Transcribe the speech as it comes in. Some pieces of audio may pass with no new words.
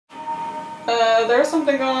There's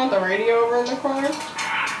something going on with the radio over in the corner.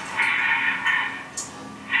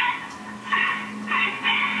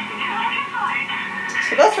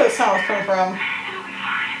 So that's where the sound was coming from.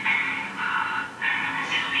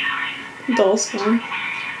 Doll's gone.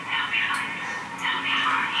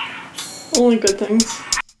 Only good things.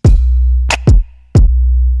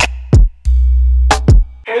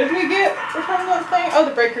 What did we get from that thing? Oh,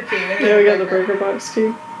 the breaker key. Yeah, we got the breaker box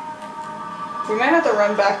key. We might have to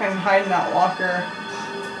run back and hide in that locker.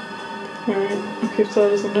 Alright, I'll keep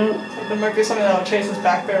that as a note. Like, there might be something that'll chase us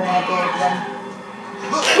back there and we'll have to like run.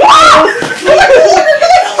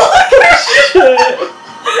 Shit!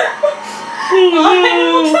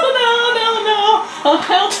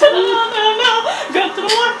 Go to the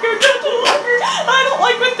locker, go to the locker! I don't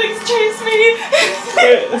like when things chase me!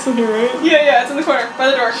 Wait, it's in here, right? Yeah, it's in the corner, by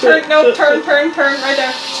the door. Shit, Turn, right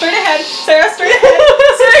there. Straight ahead, Sarah, straight ahead!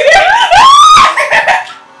 Straight ahead!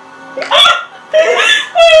 I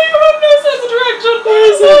have no sense of direction! Where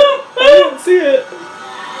is it? I didn't see it.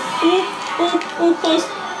 Oh, close.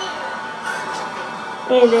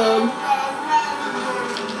 Oh god.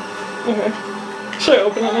 Okay. Should I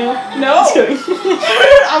open it now? No! Just kidding.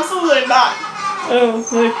 Absolutely not. Oh,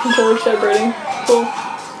 my controller's vibrating. Cool.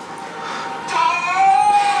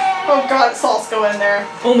 Oh god, salts go in there.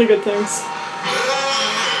 Only good things.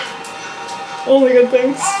 Only good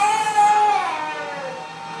things.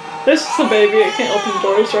 This is a baby, it can't open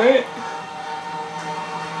doors, right?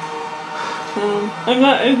 I'm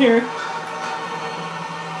not in here.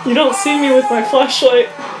 You don't see me with my flashlight.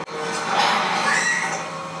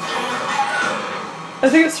 I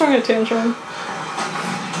think it's throwing a tantrum.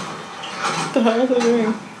 What the hell is it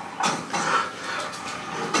doing?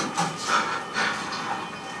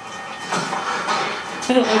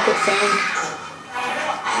 I don't like that sound.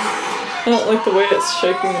 I don't like the way it's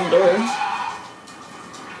shaking the door.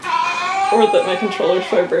 Or that my controller's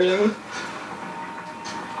vibrating.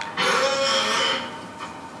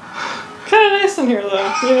 Kinda nice in here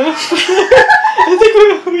though, you know? I think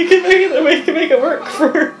we can make it work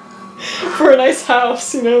for a nice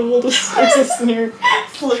house, you know, we'll just exist in here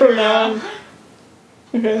from now on.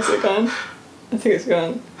 Okay, is it gone? I think it's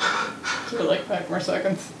gone. Give it like 5 more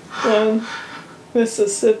seconds. 1,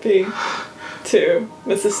 Mississippi. 2,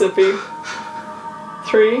 Mississippi.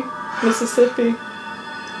 3, Mississippi.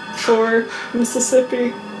 4,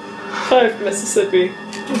 Mississippi. 5, Mississippi.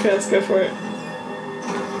 Okay, let's go for it.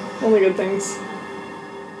 Only good things.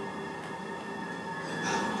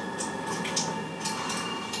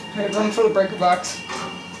 Alright, run for the breaker box.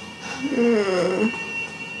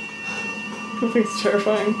 I think it's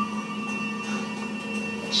terrifying.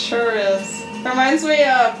 It sure is. It reminds me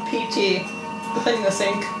of PT, the thing in the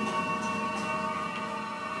sink.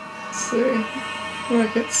 Let's see. Oh, I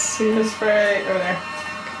can't see. It's right over there.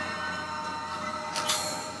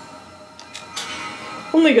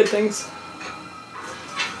 Only good things.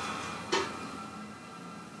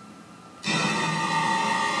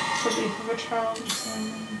 What do you have a child?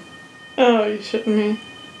 Oh, you shitting me.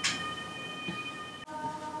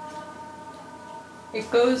 It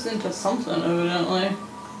goes into something, evidently.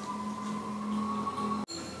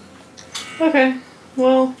 Okay,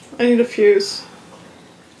 well, I need a fuse.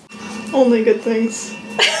 Only good things.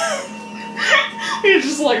 You're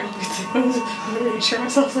just like, I'm gonna reassure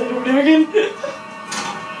myself that I don't do it again.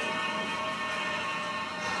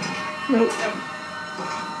 Nope.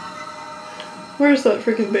 Where's that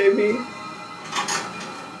freaking baby?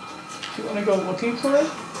 Do you want to go looking for it?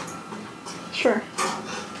 Sure.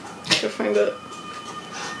 Go find it.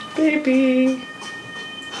 Baby!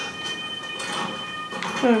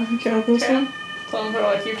 Oh, you can't open this one? So they're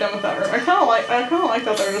like, you're done with that room. I kinda like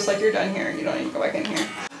that they're just like, you're done here, you don't need to go back in here.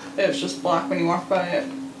 It's just black when you walk by it.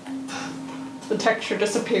 The texture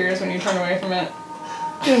disappears when you turn away from it.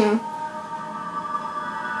 I know.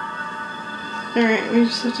 Alright, we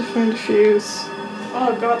just have to find a fuse.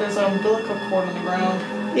 Oh god, there's an umbilical cord on the ground.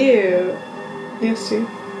 Ew. Nasty.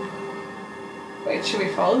 Wait, should we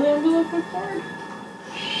follow the umbilical cord?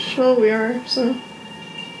 Well, we are, so.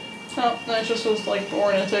 Oh, no, it just was like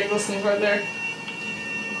born into existence right there.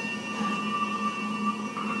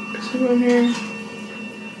 So go in here.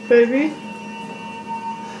 Baby?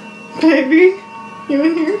 Baby? You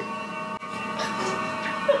in here?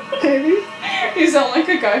 Baby? You sound like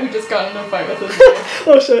a guy who just got into a fight with his wife.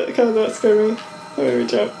 Oh shit, kind of that scared me. That made me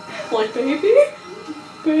jump. Like, baby?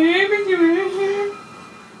 Baby, you in here?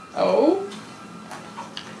 Oh?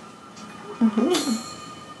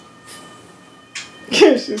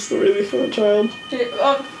 She's the really fun child. Hey,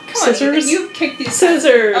 come Scissors? on, you kicked these.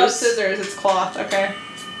 Scissors! Oh, scissors, it's cloth, okay.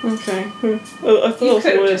 Okay. I thought You it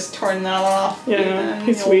could have was just torn that off. Yeah, even,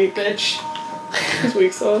 he's you old weak. bitch. It's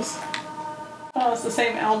weak sauce. Oh, it's the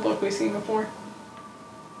same owl book we've seen before.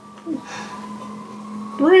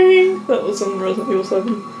 Ring! That was in Resident Evil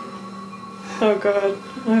 7. Oh god,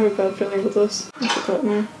 I have a bad feeling with this. I put that in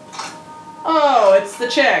there. Oh, it's the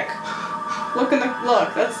chick. Look,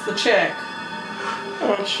 that's the chick.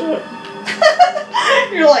 Oh shit.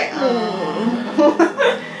 You're like, I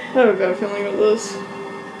have a bad feeling with this.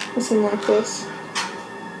 Let's unlock this.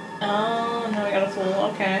 Oh, now we got a fool.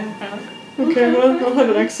 Okay. Okay, well, I'll have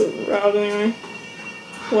an exit route anyway.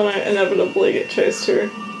 When I inevitably get chased here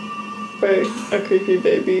by a creepy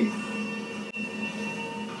baby.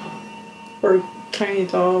 Or tiny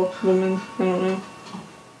doll woman, I don't know.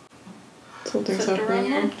 Something's happening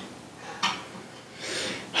here.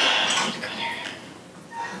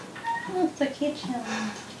 Oh, it's the kitchen.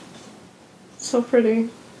 So pretty.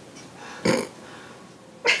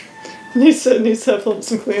 needs to have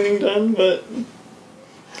some cleaning done, but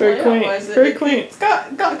very quaint. Very quaint. It's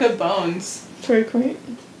got good bones. Very quaint.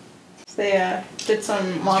 They did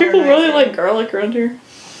some modern. People really like garlic around here.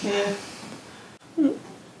 Yeah.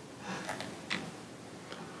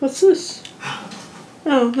 What's this?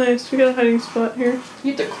 Oh, nice. We got a hiding spot here.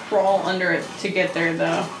 You have to crawl under it to get there,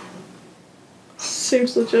 though.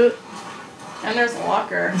 Seems legit. And there's a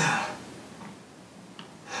locker.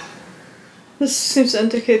 This seems to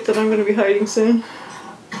indicate that I'm going to be hiding soon.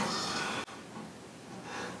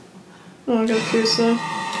 Oh, I got a fuse though.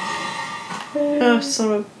 Oh,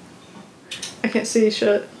 son of a... I can't see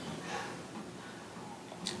shit.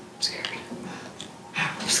 I'm scared.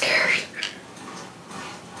 I'm scared.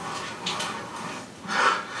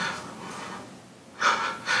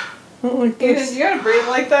 I don't like this. You gotta breathe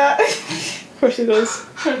like that. Of course he does.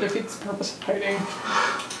 Kind of defeats the purpose of hiding.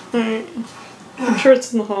 Alright. I'm sure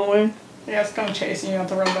it's in the hallway. Yeah, it's gonna chase you. You have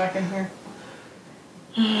to run back in here.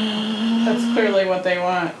 That's clearly what they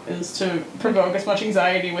want, is to provoke as much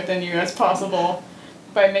anxiety within you as possible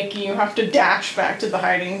by making you have to dash back to the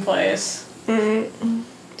hiding place. Alright.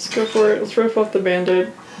 Let's go for it. Let's rip off the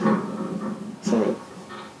band-aid. So,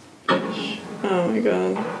 oh my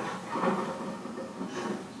god.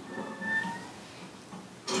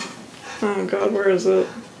 Oh god, where is it?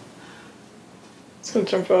 It's gonna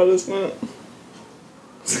jump out, isn't it?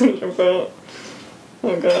 It's gonna jump out.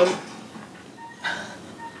 Oh god.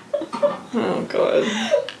 Oh god.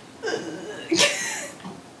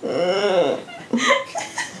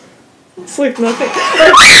 It's like nothing.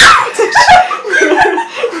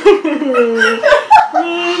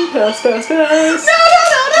 Run, fast. No!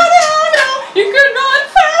 You could run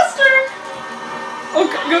faster! Oh,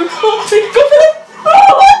 go for it! Oh,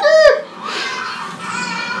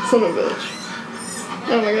 Son of a bitch.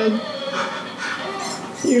 Oh my god.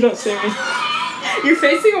 You don't see me. you're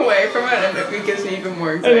facing away from it and it gives me even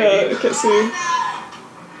more I anxiety. know, I can't see you.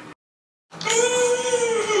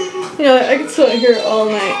 Yeah, I can sit here all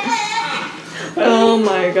night. Oh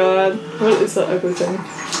my god. What is that ugly thing?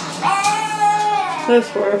 That's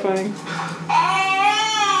horrifying.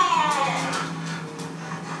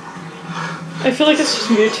 I feel like it's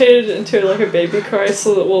just mutated into like a baby cry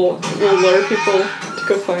so that we'll lure people to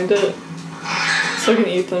go find it. So I can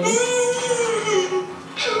eat them.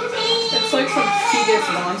 It's like some fetus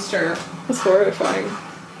monster. That's horrifying.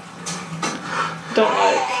 Don't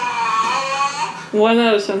like. 1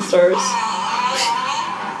 out of 10 stars.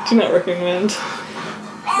 Do not recommend.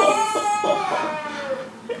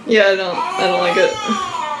 Yeah, I don't like it.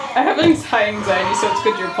 I have high anxiety, so it's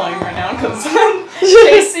good you're playing right now, because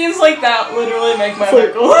chase scenes like that literally make my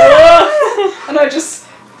heart go and I just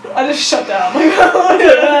shut down. Like, look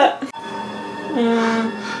at that.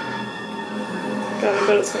 God, I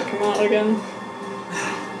bet it's gonna come out again.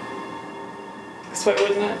 That's why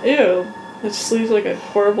wouldn't it? Ew. It just leaves like a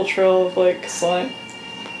horrible trail of like slimy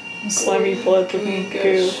blood looking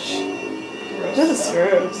goo. That is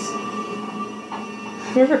gross.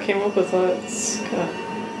 Whoever came up with that's got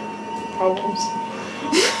problems.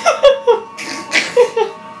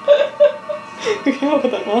 Who came up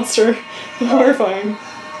with that monster? Horrifying.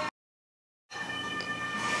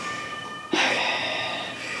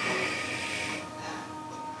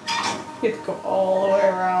 You have to go all the way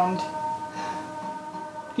around.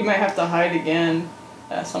 You might have to hide again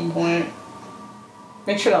at some point.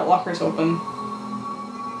 Make sure that locker's open.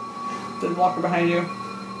 The locker behind you.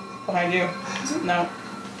 Behind you. No.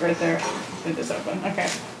 Right there. It is open. Okay.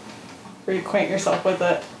 Reacquaint yourself with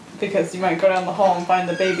it, because you might go down the hall and find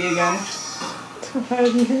the baby again. To hide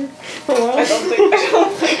in here for a while. I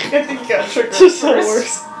think you got triggered Just how it first.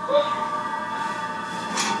 works.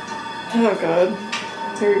 Oh god.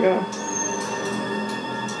 Here we go.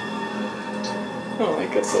 I don't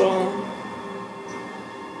like this at all.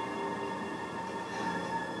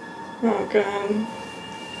 Oh god.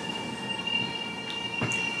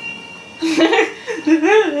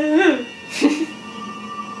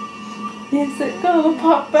 Is it gonna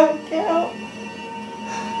pop back out?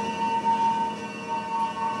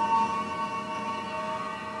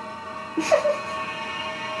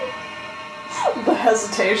 The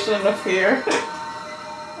hesitation and the fear.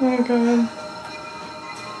 Oh god.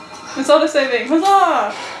 It's all the saving.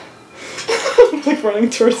 Huzzah! Like running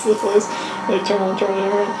towards the place. Like turn. Give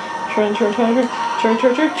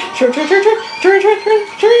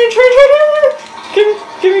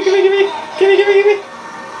me.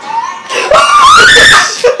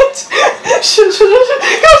 Shit. Go through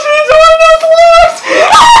the door and it's locked!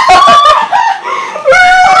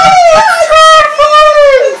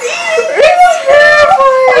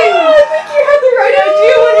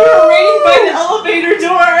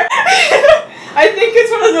 I think it's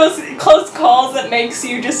one of those close calls that makes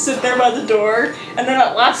you just sit there by the door, and then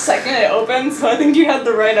at last second it opens, so I think you had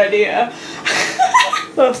the right idea.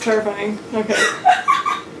 That was terrifying. Okay.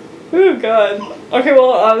 Ooh, god. Okay,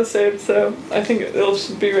 well, I was saved, so I think it'll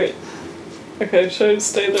just be right. Okay, should I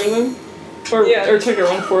stay there then? Or take a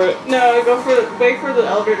run for it? No, wait for the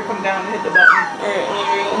elevator to come down and hit the button. Alright, let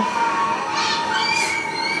me go.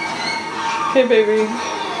 Okay, baby.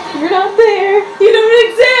 You're not there. You don't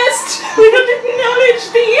exist. We don't acknowledge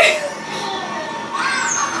thee.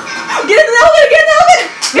 Get in the elevator. Get in the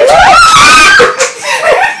elevator.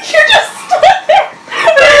 You're just stuck there.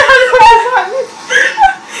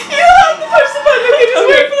 You don't have to push the button. You just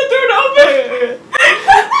wait for the door to open.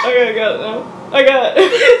 Okay, I got it now. I got it.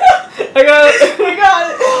 We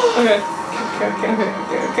got it. Okay.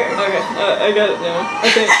 Okay. I got it now.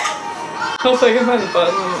 I think. Hopefully I can find the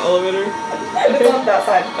button in the elevator. It's on that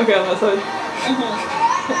side. Okay, on that side.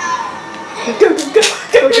 Go.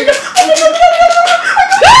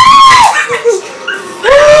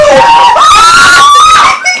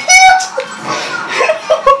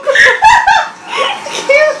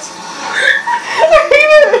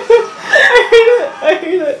 I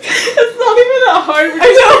hate it. It's not even that hard. I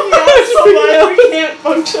know. So much we can't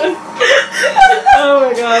function. Oh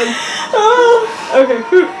my god. Okay.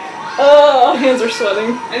 My hands are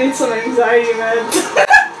sweating. I need some anxiety meds.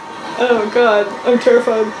 Oh god. I'm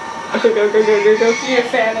terrified. Okay, go. You need a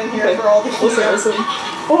fan in here for all the heat. Listen.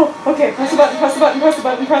 Oh, okay. Press the button. Press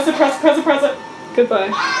it.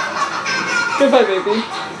 Goodbye, baby.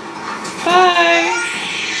 Bye.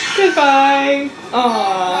 Goodbye.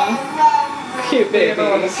 Aww. Cute baby. I never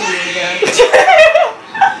want to see you again.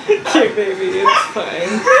 Cute baby, it's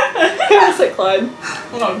fine. Come and sit, Clyde.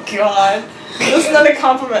 Oh god. This is not a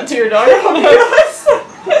compliment to your daughter. I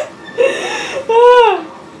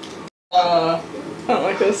don't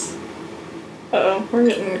like this. Uh-oh, we're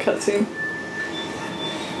getting a cutscene.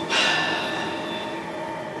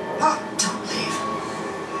 Don't leave.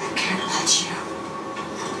 I can't let you.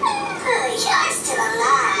 You're still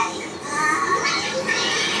alive.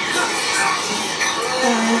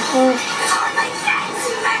 All my friends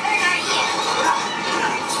murder you.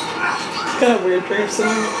 Got a weird dream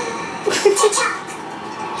tonight.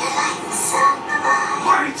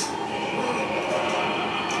 Wait.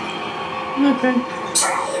 Okay.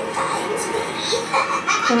 Try and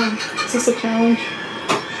find me. Is this a challenge?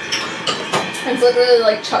 It's literally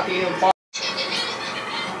like Chucky.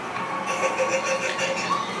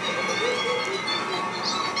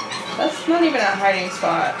 That's not even a hiding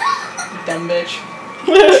spot, dumb bitch.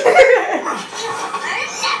 You're never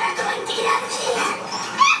going to get out of here.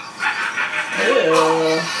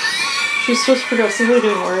 Ew. She's just progressively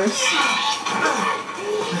getting worse.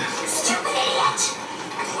 Stupid idiot.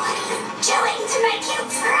 What are you doing to my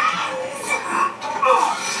cute friends?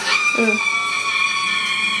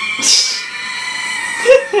 Is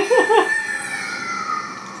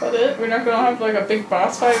that it? We're not gonna have like a big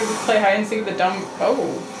boss fight? We just play hide and seek with the dumb.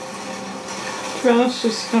 Oh. To be honest,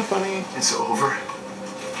 it's kind of funny. It's over.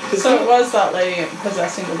 So it was that lady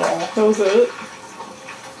possessing the doll. That was it?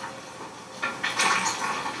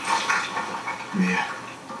 Mia,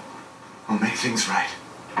 we'll make things right.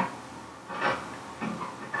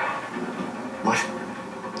 What?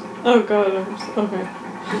 Oh god, okay.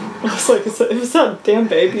 I was like, it was that damn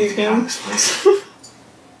baby Get out of again. this place.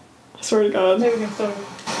 I swear to god. Maybe we can still.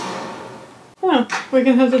 Yeah, we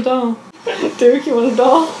can have the doll. Duke, you want a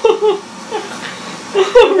doll?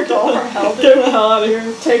 We're doll from hell. Get the hell out of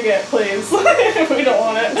here. Take it, please. We don't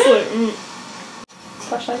want it. It's like,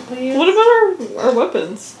 Flashlight, please. What about our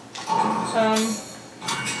weapons?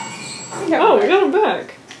 We Oh, we got them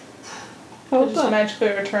back. How They was just that? magically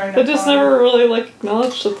returned. They just never really like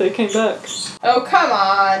acknowledged that they came back. Oh, come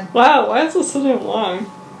on. Wow, why is this so damn long?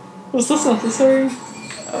 Was this necessary?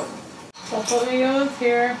 Oh. Multiple goes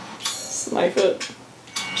here. Snipe it.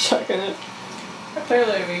 Checking it.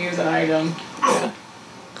 Clearly we use an item. Yeah.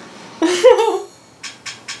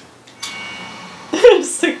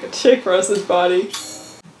 Just take Rose's body.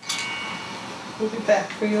 We'll be back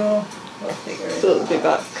for you. We'll figure it We'll out. be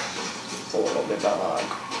back. We'll be back.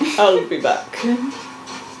 I'll be back.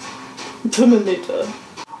 Terminator.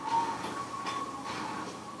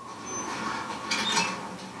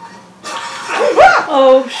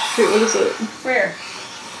 Oh shoot, what is it? Where?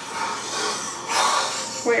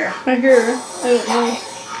 Where? I hear her. I don't know.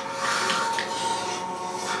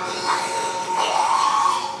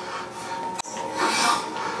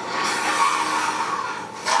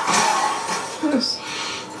 Yes.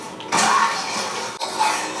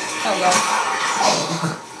 Oh god.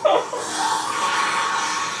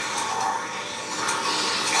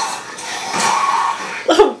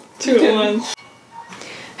 Oh, 2 at 1.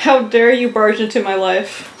 How dare you barge into my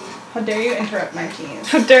life? How dare you interrupt my team?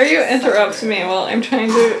 How dare you interrupt me while I'm trying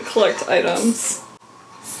to collect items?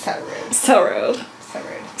 So rude. So rude. So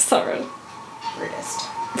rude. So rude. Rudest.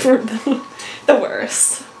 For the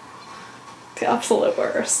worst. The absolute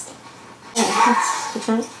worst. Oh, that's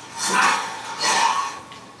different.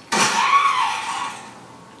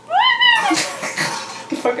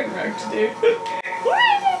 You fucking wrecked, dude.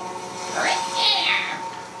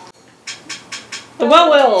 The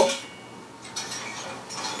well.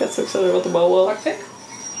 Got so excited about the well. Lockpick?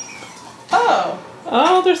 Oh!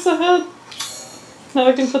 Oh, there's the head. Now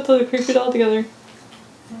I can put the creepy doll together.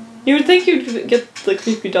 You would think you'd get the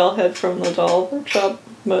creepy doll head from the doll workshop,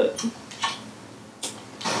 but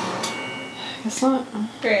I guess not.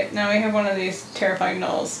 Great, now we have one of these terrifying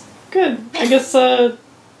dolls. Good. I guess, I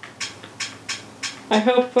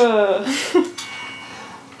hope,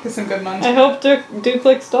 Get some good money. I hope Duke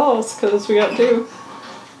likes dolls, because we got 2.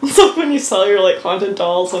 It's like when you sell your, like, haunted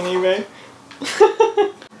dolls on eBay.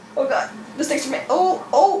 Oh god, this takes me. Oh,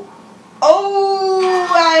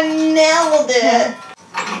 I nailed it!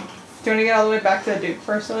 Do you want to get all the way back to the Duke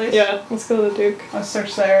first, at least? Yeah, let's go to the Duke. Let's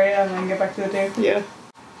search the area and then get back to the Duke. Yeah.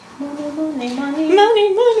 Money, money, money.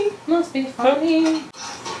 Money, money! Must be funny.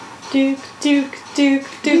 Duke, Duke, Duke,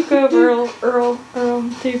 Duke of Earl, Earl, Earl,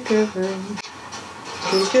 Duke of Earl,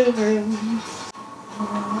 Duke of Earl.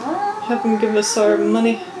 Have him give us our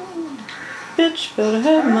money. Bitch, better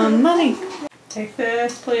have my money. Take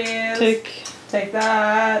this, please. Take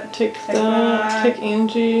that. that. Take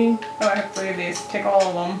Angie. Oh, I have 3 of these. Take all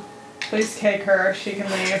of them. Please take her. She can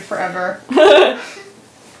leave forever.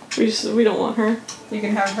 We don't want her. You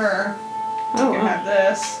can have her. I You don't can want. have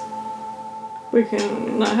this. We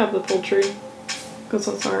can not have the poultry because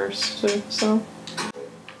that's ours too. So.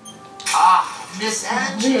 Ah, Miss We're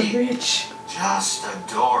Angie. rich. Just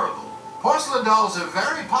adorable. Porcelain dolls are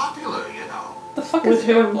very popular, you know. The fuck With is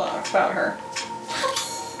your whom? blog about her?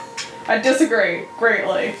 I disagree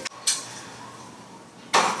greatly.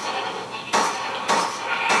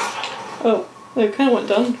 Oh, it kind of went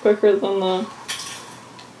down quicker than the.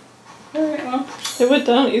 Alright, well. It went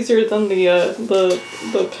down easier than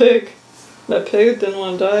the pig. That pig didn't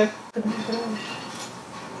want to die.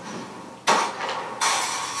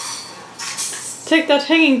 Take that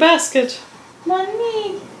hanging basket.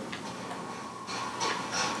 Money.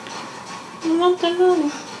 I want the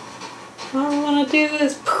money. All I want to do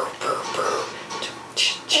is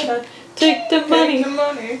take the money. Take the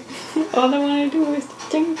money. All I want to do is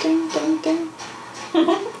ding ding ding ding.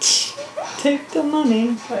 Take the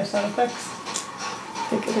money. Nice sound effects.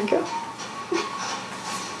 Thank you.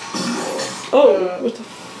 Oh, what the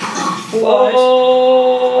What?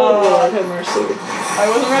 Oh, Lord have mercy. I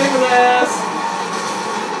wasn't ready for this.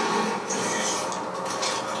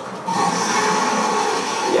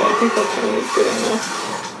 Yeah, I think that's really good enough.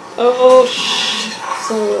 Oh, shh.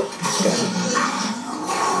 So,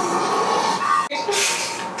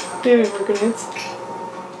 maybe more grenades.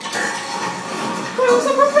 Who's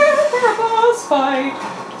prepared for a boss fight?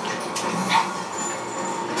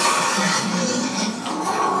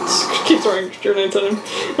 Just keep throwing grenades at him.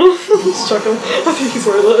 Just chuck him. I think he's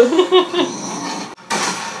worth it.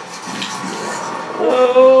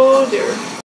 Oh dear.